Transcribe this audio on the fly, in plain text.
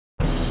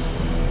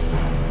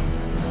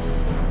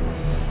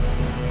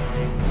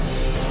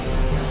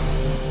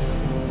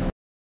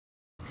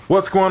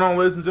What's going on,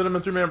 ladies and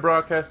gentlemen? Three-Man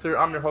Broadcaster.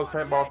 I'm your host,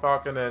 Paintball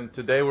Falcon, and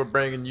today we're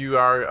bringing you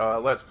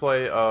our Let's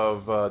Play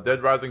of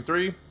Dead Rising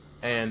 3.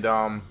 And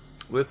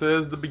this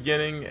is the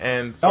beginning.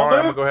 And sorry,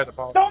 I'm gonna go ahead and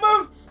pause. Don't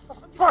move!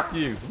 Fuck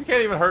you! You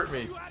can't even hurt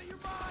me.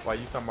 Like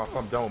you talking about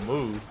some don't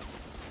move.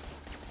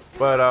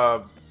 But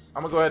I'm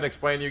gonna go ahead and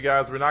explain to you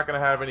guys. We're not gonna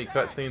have any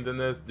cutscenes in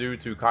this due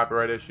to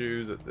copyright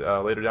issues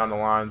later down the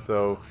line.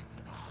 So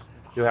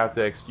you'll have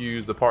to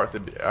excuse the parts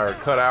that are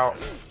cut out.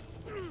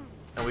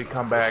 And we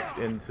come back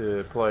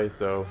into play,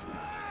 so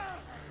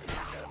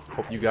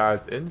hope you guys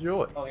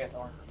enjoy. Oh, yeah,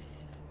 darn.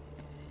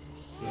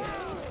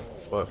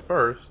 But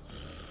first,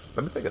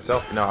 let me take a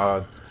selfie.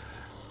 Now,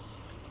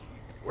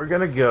 we're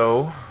gonna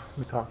go. Let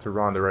me talk to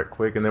Rhonda right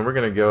quick, and then we're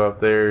gonna go up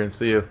there and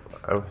see if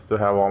I still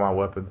have all my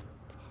weapons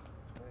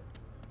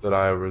that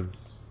I was.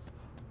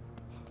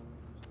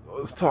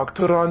 Let's talk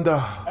to Rhonda.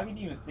 How can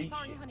you even see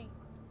Sorry, shit? honey.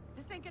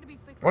 This ain't gonna be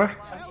fixed. What?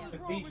 How can you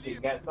even see shit? You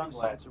got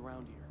sunglasses.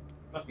 You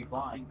must be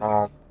blind.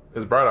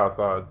 It's bright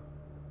outside.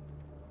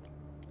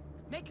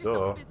 Make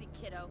yourself busy,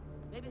 kiddo.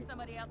 Maybe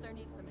somebody out there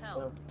needs some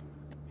help.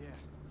 Yeah,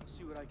 I'll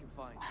see what I can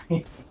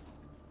find.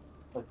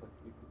 Let's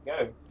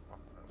go.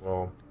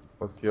 Well,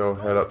 let's go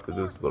head up to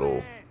this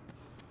little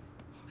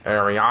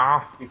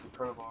area. Stupid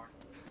crowbar.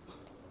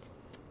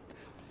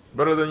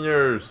 Better than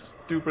your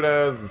stupid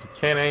ass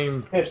can't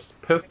aim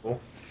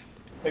pistol.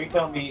 So you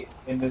telling me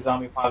in the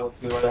zombie apocalypse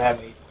you would have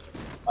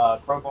a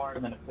crowbar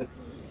and then a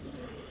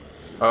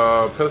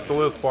pistol?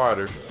 Pistol is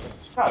quieter.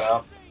 Shut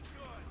up.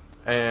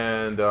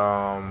 And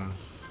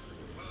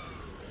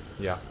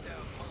yeah,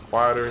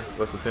 quieter,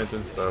 less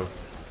attention, so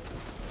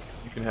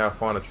you can have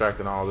fun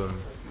attracting all of them.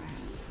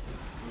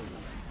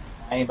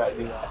 I ain't about to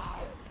do that.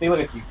 See, look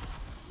at you.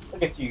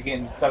 Look at you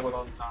getting stuck with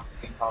all the zombies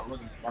getting caught.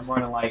 Look at you. I'm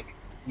running like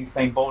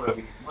Usain Bolt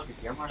over here. Look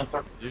at you. I'm running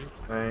circles.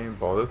 Usain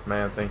Bolt. This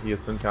man think he is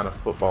some kind of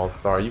football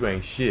star. You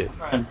ain't shit. I'm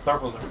running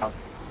circles around.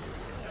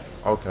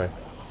 Okay.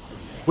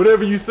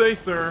 Whatever you say,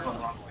 sir. I'm going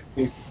the wrong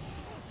way, too.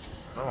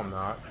 No, I'm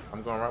not.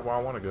 I'm going right where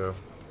I want to go.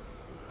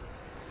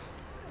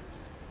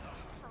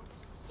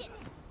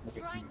 Look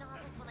at you. Nozzles Vandal.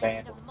 when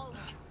I need 'em most.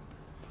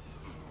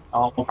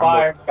 I'm on I'm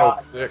fire. looking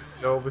God. so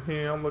sexy over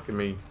here. Look at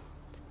me.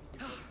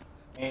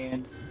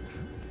 And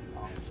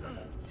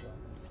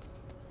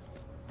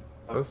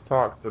Let's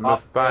talk to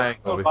Miss Thang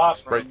over here.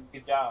 Straight.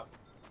 Good job.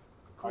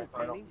 Cool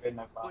Alright, painting, good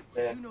enough, but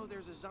yeah. you know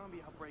there's a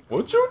zombie outbreak.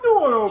 What you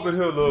doing over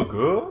here, little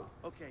girl?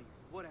 Okay,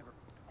 whatever.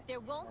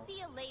 There won't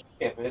be a late.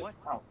 Yeah, bitch. What?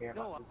 I don't care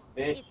No, about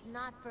this bitch. It's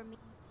not for me.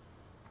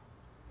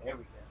 There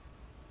we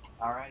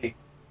go. Alrighty.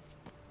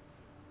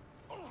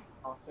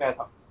 Oh, I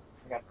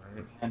got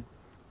man.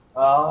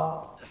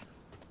 Oh.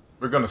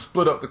 We're gonna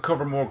split up to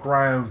cover more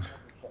ground.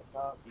 Shut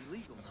up.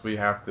 Illegal. So we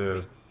have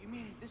to You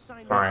mean this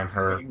sign find makes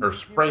her it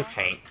safe spray nearby?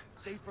 paint.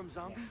 Safe from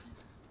zombies?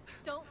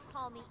 Don't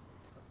call me.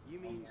 You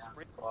mean Yeah.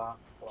 spray? Blah,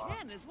 blah,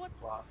 is what?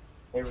 blah.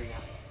 There we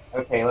go.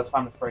 Okay, let's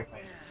find the spray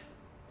paint.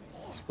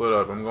 Split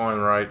up. I'm going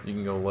right. You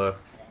can go left.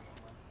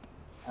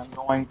 I'm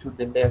going to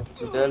the left,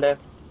 to the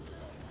left.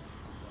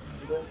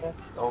 To the left.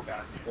 Oh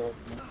god. To the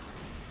left.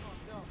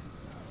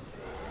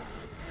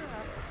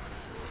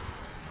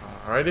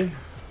 Alrighty.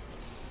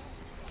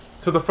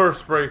 To the first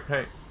spray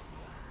paint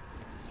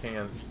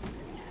can.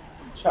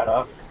 Shut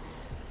up.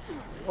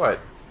 What?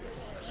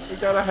 We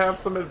gotta have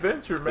some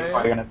adventure, You're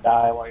probably man. gonna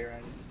die while you're at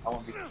it. I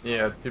won't be.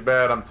 Yeah, too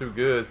bad I'm too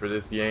good for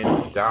this game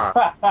to die.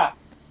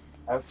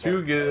 Okay.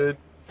 Too good.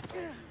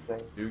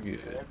 Say- Too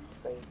good.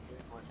 say-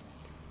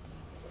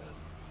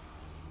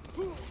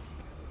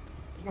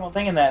 You know,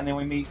 thinking that, and then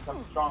we meet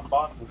some strong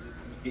bosses and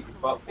you get your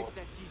butt Fix whooped.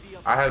 that TV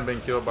up. I haven't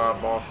been killed by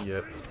a boss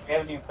yet. We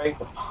haven't even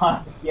faced a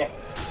boss yet.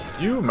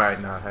 You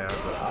might not have,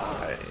 but I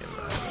might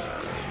not.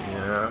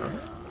 Yeah.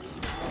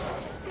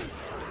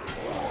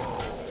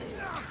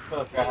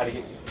 Still figure out how to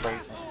get these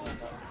sprays.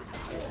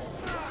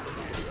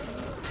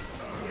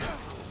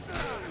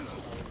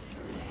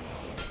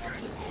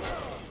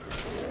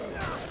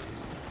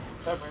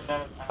 So,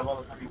 Brenda, out of all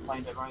the time you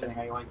played Dead Rising,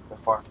 how you like it so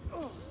far?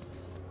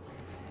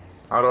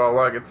 How do I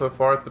like it so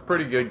far? It's a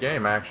pretty good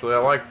game, actually. I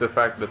like the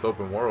fact that it's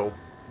open world.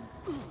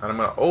 And I'm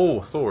gonna...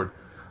 Oh, sword.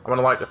 I'm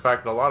gonna like the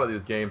fact that a lot of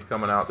these games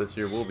coming out this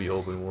year will be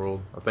open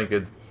world. I think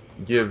it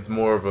gives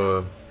more of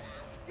a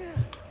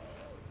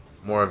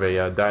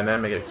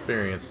dynamic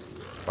experience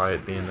by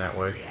it being that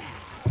way.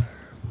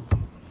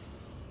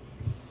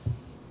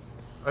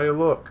 Hey,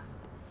 look.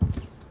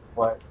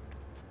 What?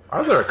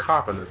 Why is there a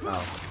cop in this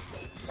house?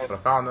 But I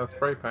found that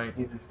spray paint.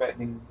 He's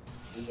inspecting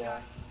the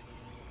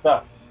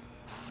stuff.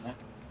 Yeah.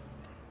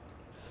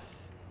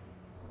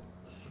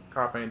 This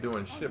cop ain't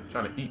doing shit,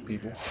 trying to eat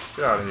people.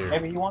 Get out of here.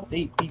 Maybe he wants to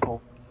eat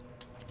people.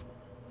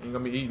 You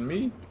gonna be eating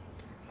me?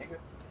 Nigga.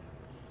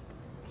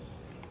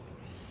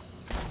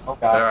 Oh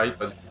Yeah, god. you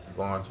better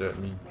launch at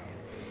me.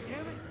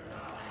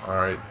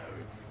 Alright.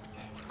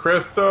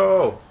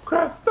 Crystal!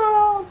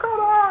 Crystal! Come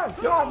on!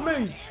 Get off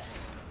me!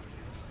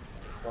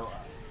 So,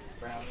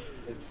 Brown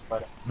is,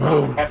 but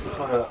Move! have to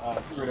sort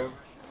of screw it over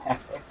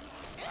halfway.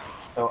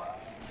 So,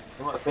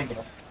 what I was thinking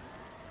of.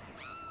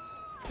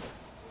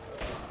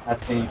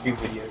 I've seen YouTube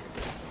videos.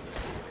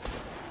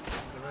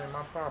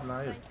 problem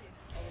now is.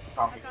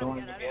 Probably doing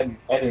it,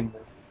 editing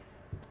this.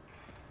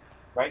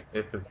 Right?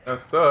 If it's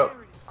messed up,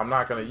 I'm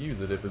not gonna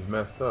use it if it's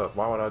messed up.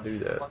 Why would I do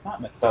that? Well, it's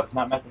not messed up. It's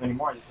not messed up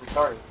anymore. Just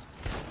restarted.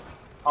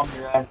 Calm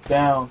your ass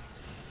down.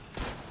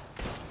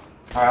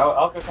 Alright,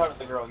 I'll go talk to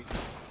the girl.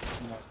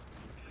 You know,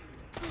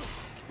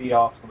 beat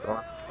off some.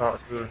 Don't talk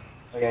to her.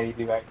 Oh yeah, you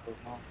do actually.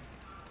 Oh,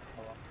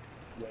 well.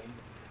 Yeah, you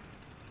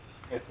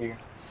yes, here.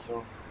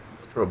 So,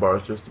 This crowbar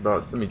is just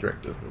about. Let me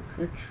drink this real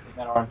quick. drink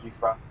that orange juice,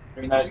 bro.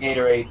 Drink that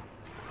Gatorade.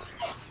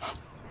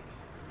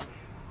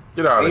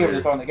 Get out of Hey, here.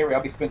 just on the Gatorade.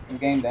 I'll be spitting some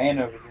game to Ann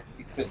over here.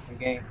 He's spitting some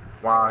game.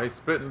 Wow, he's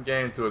spitting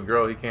game to a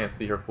girl. He can't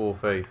see her full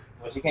face.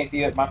 Well, she can't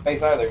see my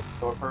face either,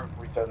 so we're perfect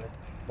for each other.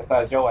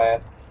 Besides your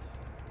ass.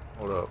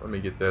 Hold up, let me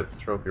get that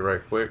trophy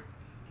right quick.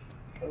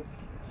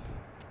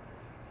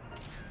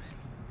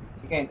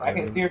 She can't. I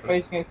can see her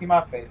face. She can't see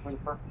my face. We're the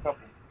perfect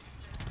couple.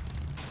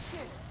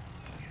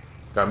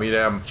 Got me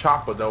that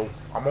chopper though.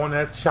 I'm on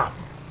that chopper.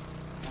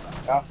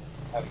 How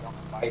you on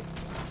the fight?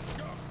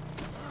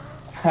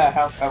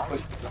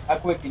 how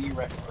quick can you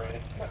wreck it,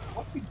 Brandon?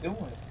 What you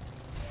doing?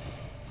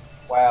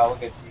 Wow, look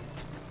at you.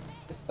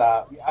 Just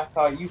stop. I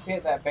saw you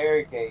hit that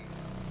barricade.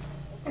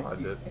 I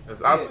did.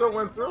 I still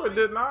went through it,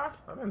 didn't I?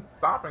 I didn't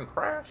stop and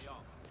crash.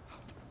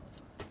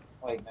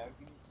 Wait, no.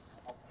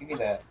 Give me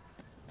that.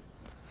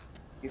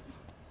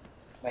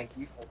 Thank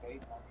you. Okay,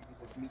 now give me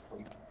this meat,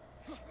 please.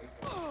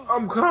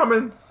 I'm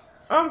coming.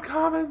 I'm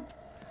coming.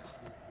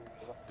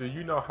 Do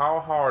you know how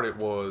hard it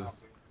was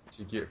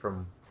to get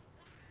from?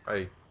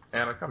 Hey,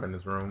 Anna, come in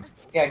this room.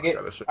 Yeah, get.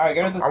 All right,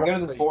 go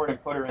to this board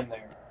and put her in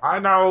there. I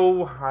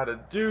know how to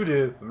do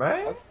this,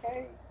 man.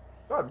 Okay.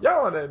 Stop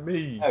yelling at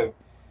me. No.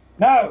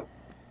 No.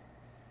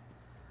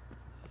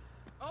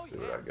 See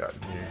what I got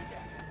in here.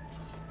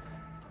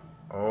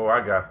 Oh,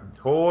 I got some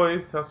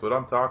toys. That's what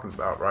I'm talking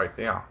about right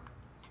there.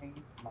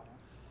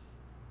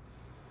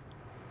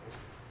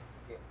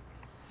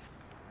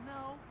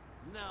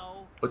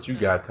 No. What you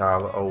got,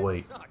 Tyler? Oh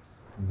wait,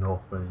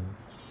 nothing.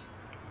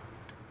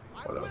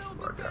 What else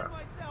do I got?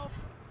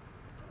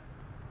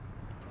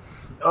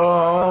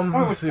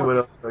 Let's see what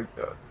else I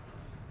got.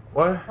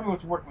 What? Tell me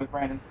what you're working with,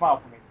 Brandon. Smile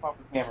for me. Smile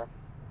for the camera.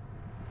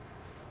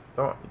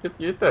 Don't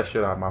get that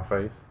shit out of my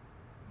face.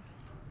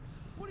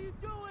 What are you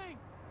doing?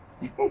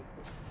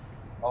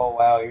 Oh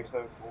wow, you're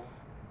so cool.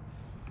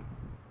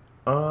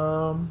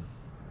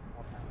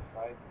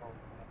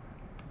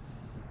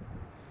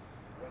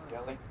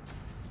 Jelly.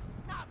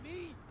 Not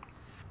me.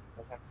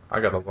 Okay. I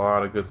got a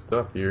lot of good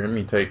stuff here. Let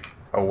me take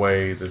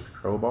away this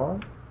crowbar.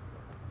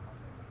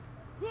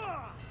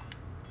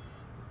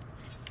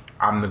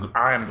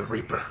 I am the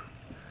Reaper.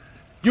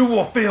 You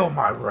will feel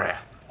my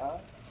wrath. I'm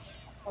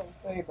sorry to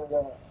say, but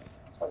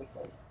sorry to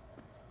say.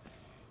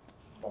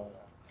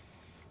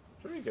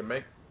 Sure, you can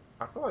make.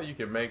 I feel like you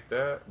can make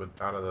that, but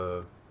out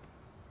of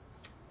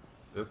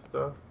this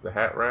stuff, the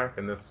hat rack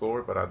and this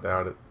sword, but I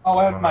doubt it. Oh,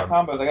 I have my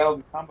combos. I got all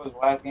these combos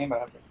last game,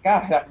 but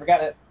I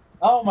forgot it.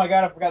 Oh my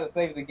god, I forgot to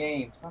save the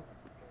game.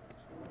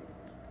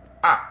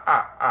 I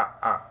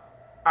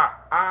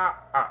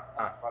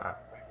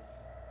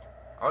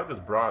like this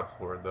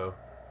broadsword though.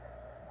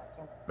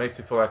 Makes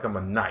you feel like I'm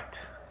a knight.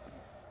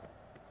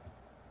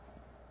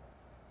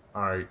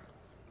 Alright,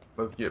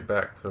 let's get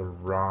back to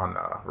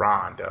Rhonda,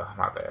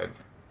 my bad.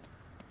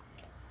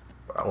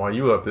 While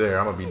you up there,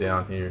 I'm gonna be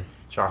down here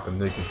chopping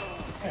niggas.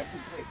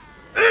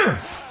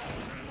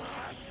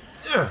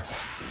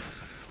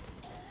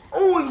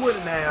 Oh, he went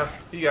in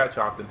half. He got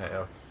chopped in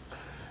half.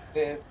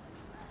 This.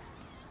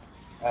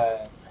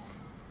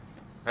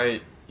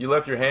 Hey, you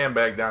left your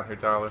handbag down here,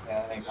 Tyler.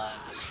 Yeah, that ain't mine.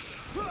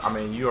 I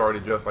mean, you already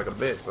dressed like a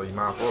bitch, so you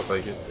might as well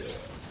take it.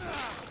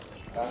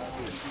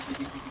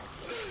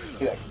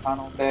 See that con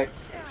on deck?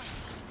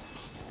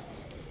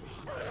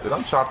 Dude,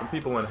 I'm chopping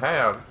people in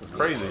half. This is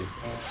crazy.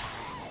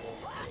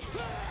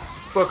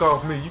 Fuck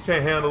off me. You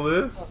can't handle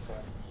this.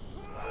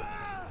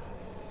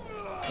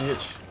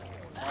 Bitch.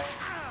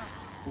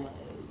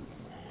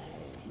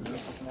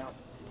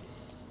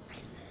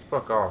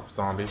 Fuck off,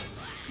 zombie.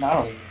 No, I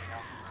don't even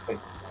know.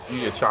 You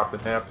get chopped in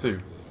half too.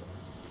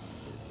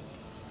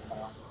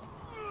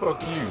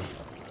 Fuck you.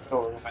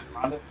 So, we're back to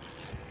Rhonda?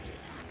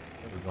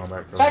 We're going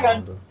back to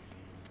Shotgun. Rhonda.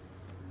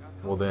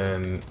 Well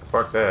then,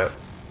 fuck that.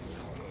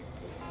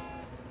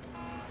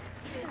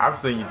 I've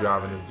seen you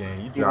drive in this game.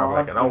 You drive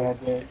like an old.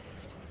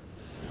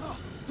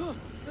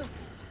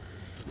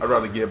 I'd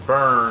rather get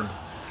burned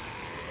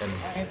and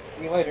Alright,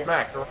 see you later.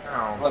 smacked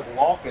around. Let's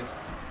walk and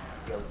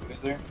go, is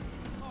there?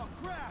 Oh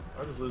crap.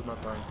 I just lose my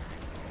thing.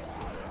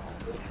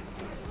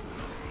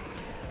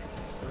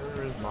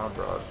 Where is my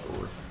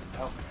broadsword?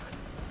 Oh.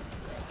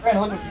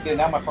 Brandon, look what you did.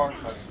 Now my car's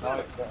smoking.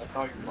 That's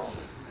all your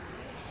fault.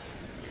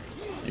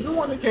 You the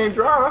one that can't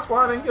drive. That's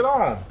why I didn't get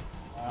on.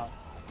 Wow.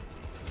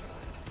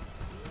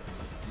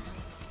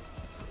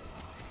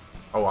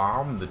 Oh,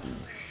 I'm the douche.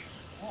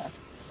 Yeah.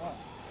 Wow.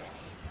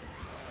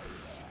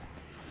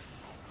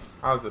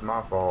 How's it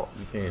my fault?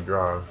 You can't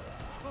drive.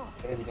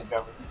 It is a good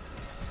driver.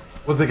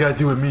 What's that got to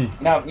do with me? You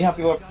know how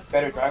people are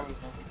better drivers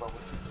than people are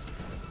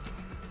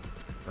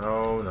with.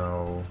 No,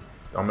 no.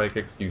 Don't make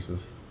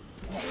excuses.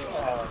 Yeah.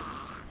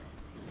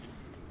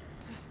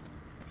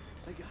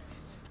 I got this.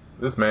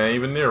 This man ain't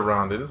even near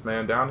Rhonda. This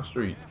man down the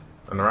street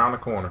and around the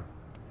corner.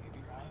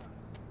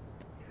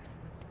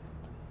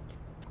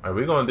 Alright,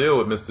 we're gonna deal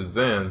with Mr.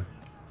 Zen.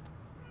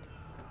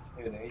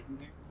 Hey, the Asian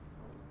dude?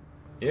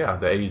 Yeah,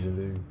 the Asian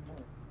dude.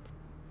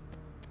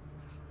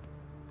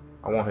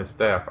 I want his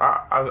staff.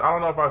 I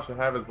don't know if I should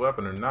have his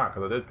weapon or not,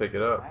 because I did pick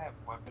it I up. have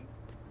a weapon.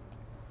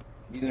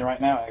 I'm using it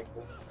right now,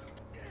 actually.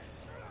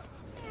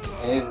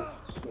 It is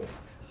shit.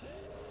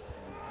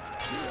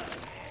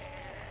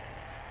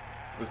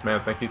 This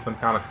man think he's some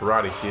kind of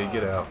karate kid.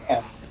 Get out.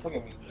 Yeah, look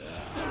at me.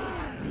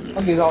 Look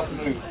at these awesome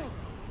moves.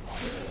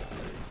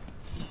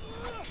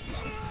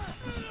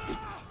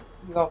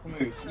 These awesome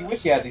moves. You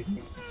wish you had these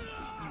moves.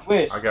 You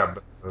wish. I got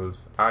better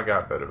moves. I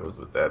got better moves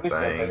with that wish you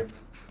had better thing.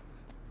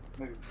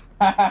 moves.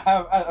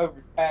 I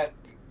overpassed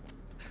you.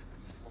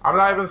 I'm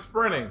not even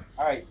sprinting.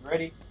 Alright,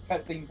 ready?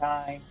 Cutscene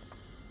time.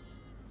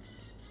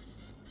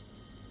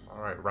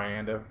 Alright,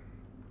 Randa.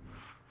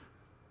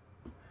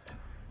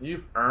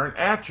 You've earned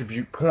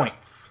attribute points.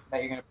 Now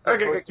you're gonna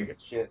Okay. stupid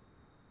shit.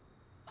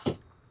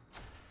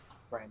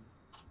 Friend.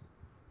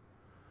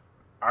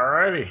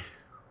 Alrighty.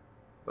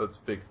 Let's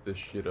fix this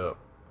shit up.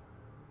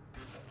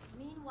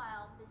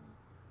 Meanwhile, this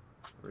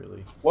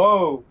Really.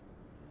 Whoa!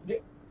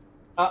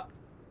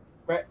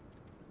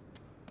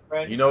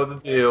 Friend. You know the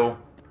deal.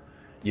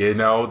 You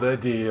know the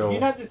Did you deal.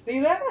 not just see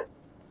that?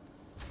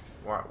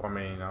 What? I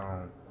mean, I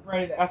don't.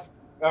 Friend,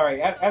 alright,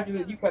 after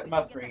this, you cut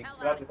my screen.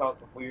 But I just saw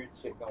some weird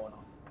shit going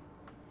on.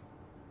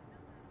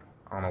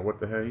 I don't know what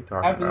the hell you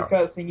talking After this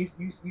about. cutscene,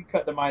 you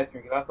cut to my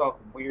screen because I saw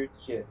some weird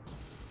shit.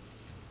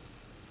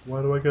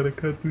 Why do I gotta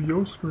cut through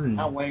your screen?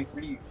 I'm waiting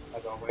for you,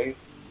 as always.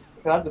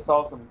 Because I just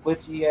saw some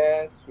glitchy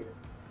ass shit.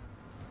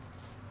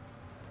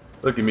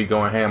 Look at me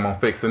going ham on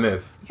fixing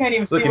this. You can't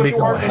even see Look at what me you're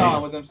going working ham.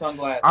 on with them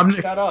sunglasses. I'm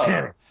Nick Shut up.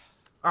 Mechanic.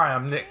 I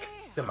am Nick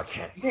the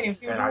Mechanic. You can't even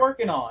see what And you're I-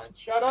 working on.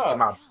 Shut up.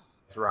 My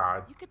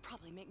ride. You could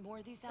probably make more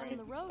of these out on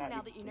the road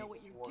now that you know what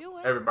you're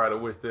doing. Everybody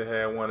wish they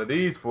had one of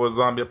these for a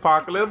zombie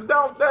apocalypse,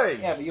 don't they?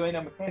 Yeah, but you ain't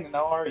no mechanic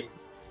now, are you?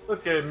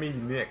 Look at me,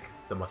 Nick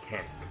the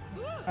Mechanic.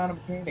 You're not a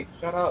mechanic.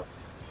 Shut up.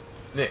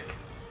 Nick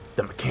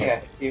the Yeah,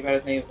 Mechanic. Steve had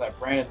his name like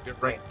Brandon. Get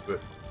right to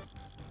it.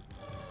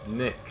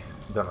 Nick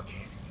the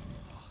Mechanic.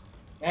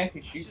 Can I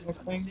actually shoot this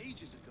thing?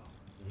 Ages ago.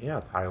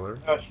 Yeah, Tyler.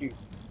 How do I shoot?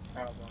 I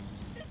don't know.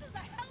 This is a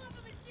hell of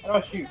a machine. How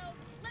do I shoot?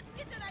 Let's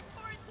get to that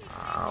quarantine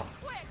Wow.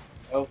 quick.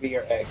 LV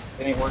or X.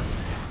 It ain't working.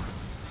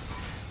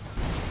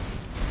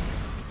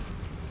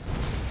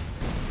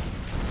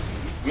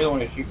 You're the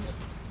one who's shooting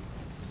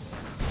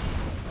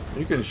it.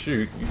 You can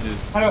shoot. You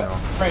just, How do I...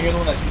 Frank, you're the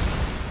one that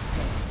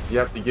shoots. you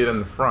have to get in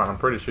the front. I'm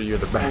pretty sure you're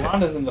in the Well, back.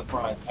 Rhonda's in the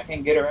front. I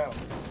can't get her out.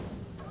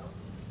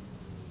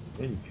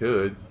 Yeah, you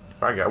could.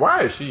 If I got.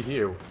 Why is she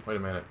here? Wait a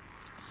minute.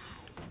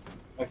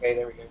 Okay,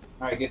 there we go.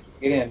 Alright, get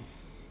in.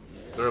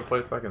 Is there a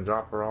place I can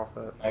drop her off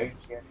at? No, you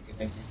can't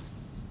get in here.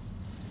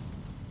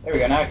 There we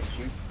go, now I can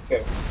shoot.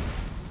 Go.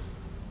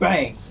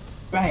 Bang!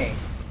 Bang!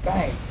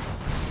 Bang!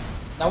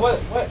 Now what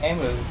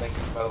ammo is this thing,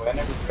 by the way? I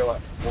never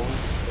realized.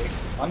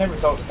 I never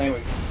thought the name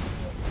was...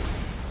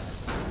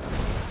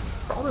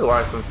 Probably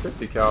like some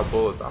 50 cal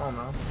bullets. I don't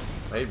know.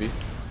 Maybe.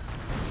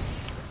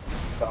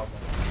 At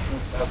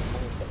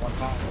one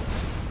time.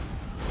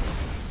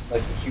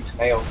 Like to shoot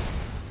snails.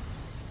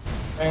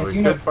 Man, We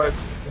you know, could fight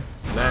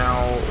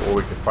now, or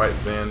we could fight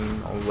then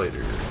on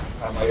later.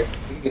 time later.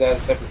 We can do that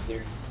as a separate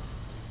series.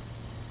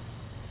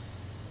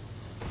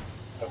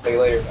 I'll tell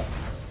you later about it.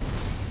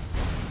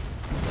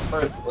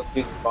 First, let's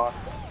do this boss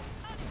thing.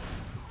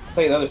 I'll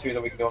tell you the other series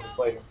that we can go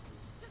into later.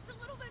 Just a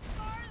little bit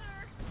farther.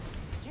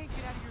 Can't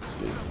get out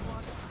of your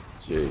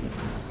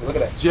Jeez. Look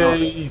at that.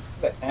 Jeez.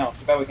 That town.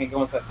 Too bad we can't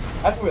go inside.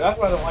 That's what I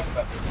don't like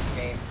about this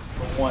game.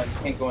 For one, you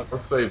can't go inside.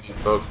 Let's save these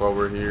folks while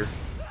we're here.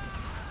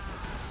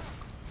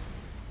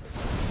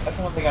 That's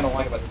the one thing I don't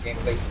like about this game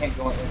is that you can't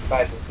go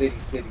inside the city.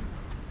 You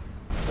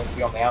have to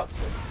be on the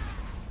outskirts.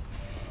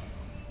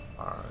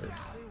 Alright. They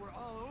were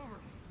all over.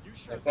 You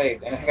sure? They're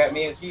saved. And I got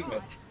me an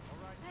achievement.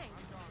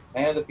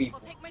 Man of the people.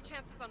 I'll take my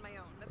chances on my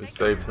own. But We thanks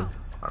saved for them.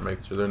 yourself. I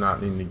make sure they're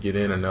not needing to get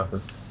in or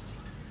nothing.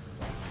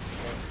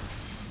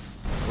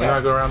 We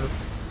not go around this.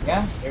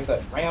 Yeah, there's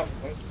that ramp.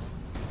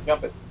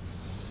 Jump it.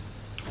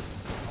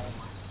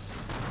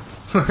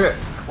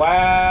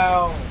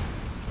 Wow!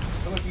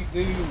 Look what you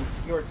do.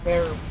 You're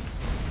terrible.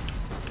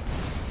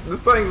 This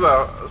thing's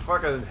a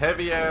fucking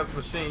heavy ass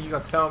machine. You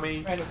gonna tell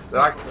me that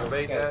I can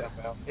make that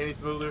any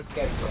smoother?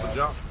 Get it, Up a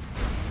jump?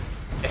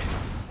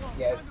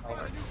 Yeah, it's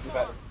fine. You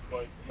got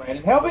it.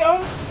 Brandon, help me!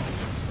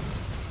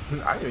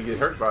 Oh! I didn't even get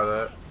hurt by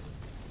that.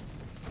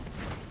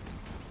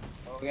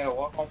 Oh, we gotta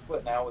walk on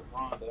foot now with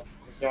Rhonda. Good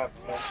job,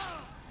 man.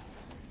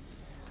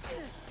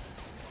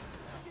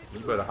 You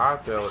better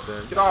hightail it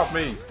then. Get off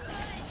me!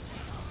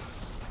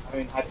 I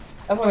mean, that's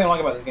one thing I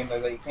like about this game,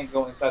 though, that you can't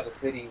go inside the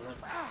city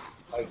limits.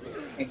 Like,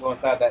 you can't go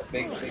inside that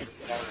big city.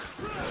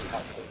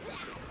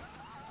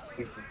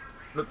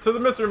 To the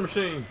mystery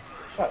machine!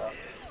 Shut up.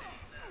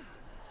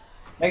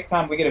 Next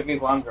time we get a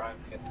vehicle, I'm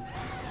driving it.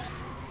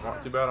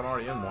 Too bad I'm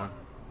already in one.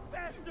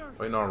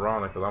 Waiting on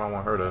Rhonda because I don't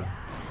want her to.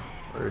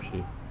 Where is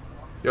she?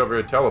 She over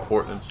here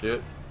teleporting and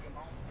shit.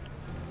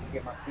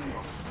 Get my feet.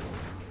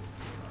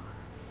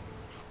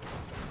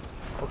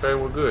 Okay,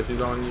 well good.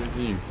 She's on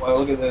you. Well,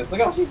 look at this.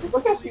 Look how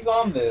she's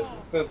on this.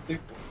 It's so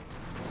stupid.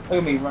 Look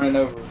at me running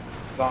over.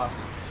 Zombie.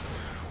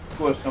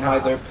 Squish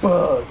somebody there.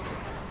 Bug.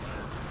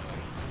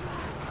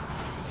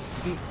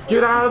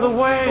 Get out of the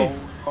way!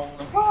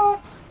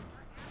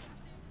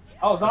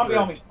 Oh, zombie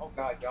on me. Oh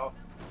god, y'all.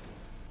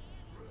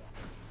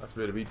 That's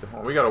better beat the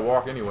horn. We gotta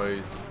walk anyways.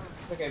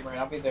 It's okay,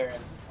 Brandon. I'll be there in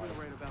You're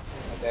right about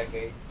a that.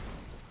 decade.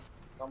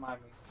 Don't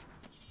mind me.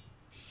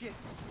 Shit.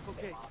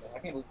 Okay. I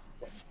can't believe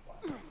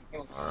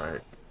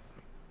Alright.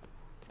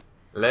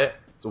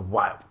 Let's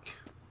walk.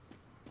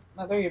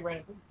 No, there you go,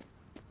 Brandon.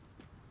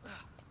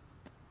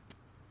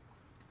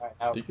 Alright,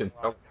 now. You can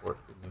teleport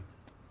to me.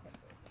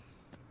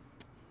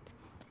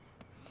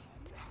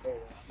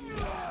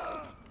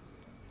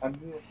 I'm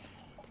here.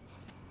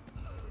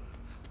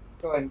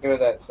 Go ahead and go to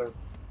that circle.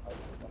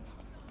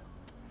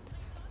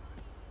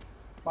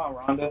 Come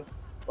on, Rhonda.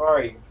 Where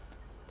are you?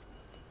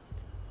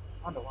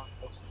 Rhonda, why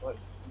so slow? What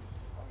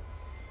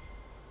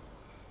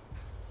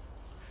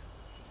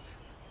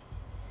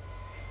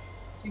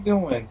you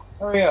doing?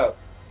 Hurry up.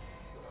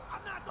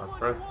 I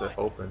pressed the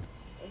open.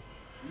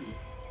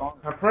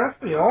 I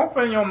pressed the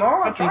open, you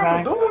know. I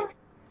tried to do it.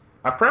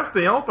 I pressed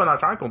the open. I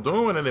tried to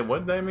do it, and it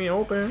wouldn't let me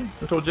open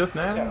until just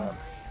now.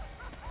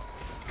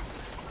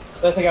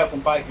 Let's take out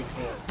some bikers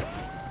here.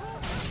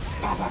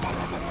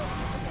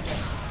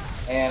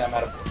 And I'm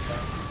out of bullets.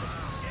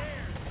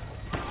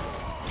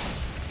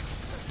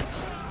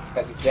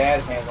 Got the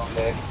jazz hands on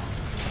deck.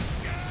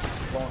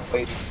 Going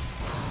away to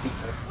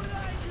people.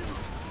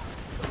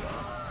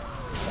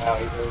 Wow,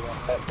 he really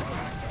wants that.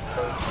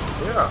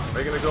 Yeah,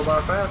 making it go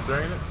by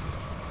faster, ain't it?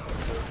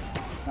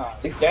 Nah,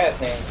 these jazz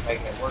hands are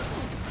making it work.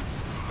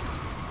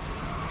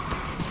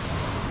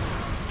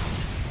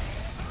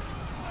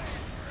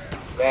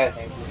 Jazz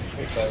hands really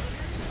trick though.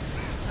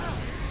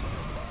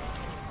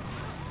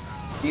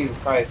 Jesus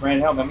Christ,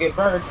 Brandon, help me, I'm getting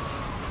burned.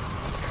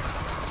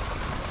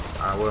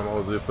 Alright, what am I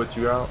supposed to do? Put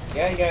you out?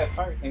 Yeah, you got a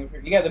fire extinguisher.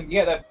 You got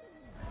that.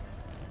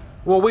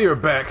 Well, we are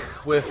back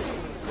we're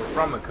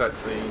from the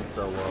cutscene,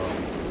 so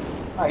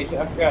Oh, I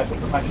forgot to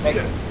put my snake.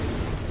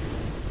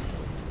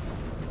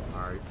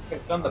 Alright. Could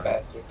have stunned the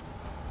bastard.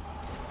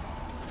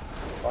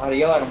 Well, how to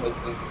yell at him was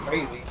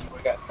crazy. He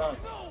would have got stunned.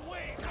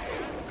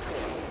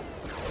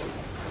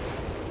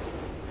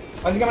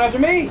 Why's he coming after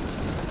me?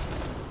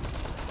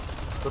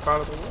 Flip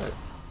out of the way.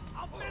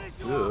 I'll finish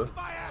you Yeah. off if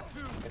I have to.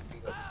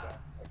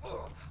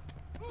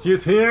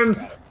 Get him!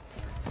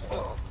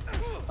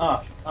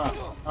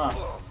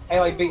 Hey,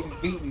 like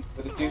beating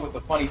with a dude with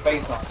a funny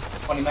face on,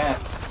 funny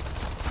mask.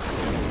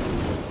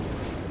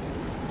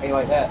 Hey,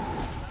 like that.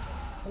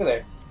 Look at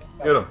there.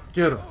 Get him!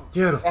 Get him!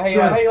 Get him! Hey,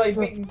 Get him. hey, like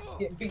getting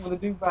beat with a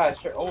dude by his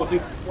shirt. Oh,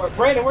 dude,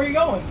 Brandon, where are you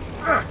going?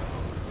 Ah.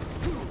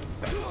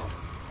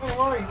 Hey, where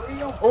are you? Where are you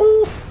going?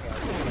 Oh!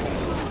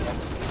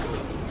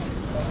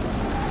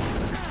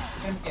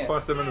 Again.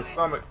 Punched him in the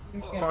stomach.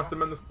 Punched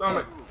him in the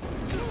stomach.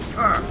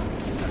 Ah!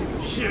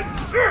 Shit!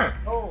 Ah.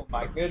 Oh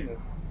my goodness.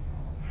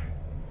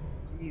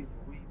 Jeez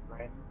Louise,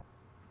 Brandon.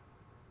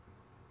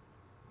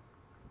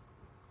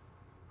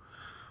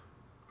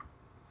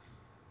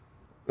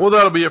 Well,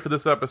 that'll be it for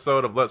this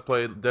episode of Let's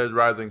Play Dead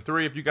Rising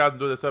 3. If you guys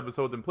enjoyed this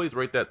episode, then please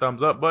rate that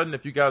thumbs up button.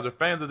 If you guys are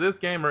fans of this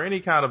game or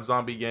any kind of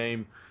zombie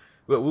game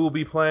that we'll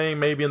be playing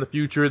maybe in the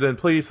future, then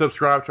please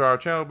subscribe to our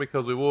channel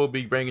because we will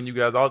be bringing you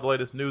guys all the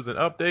latest news and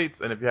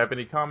updates. And if you have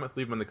any comments,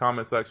 leave them in the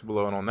comment section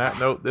below. And on that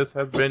note, this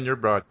has been your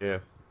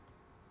broadcast.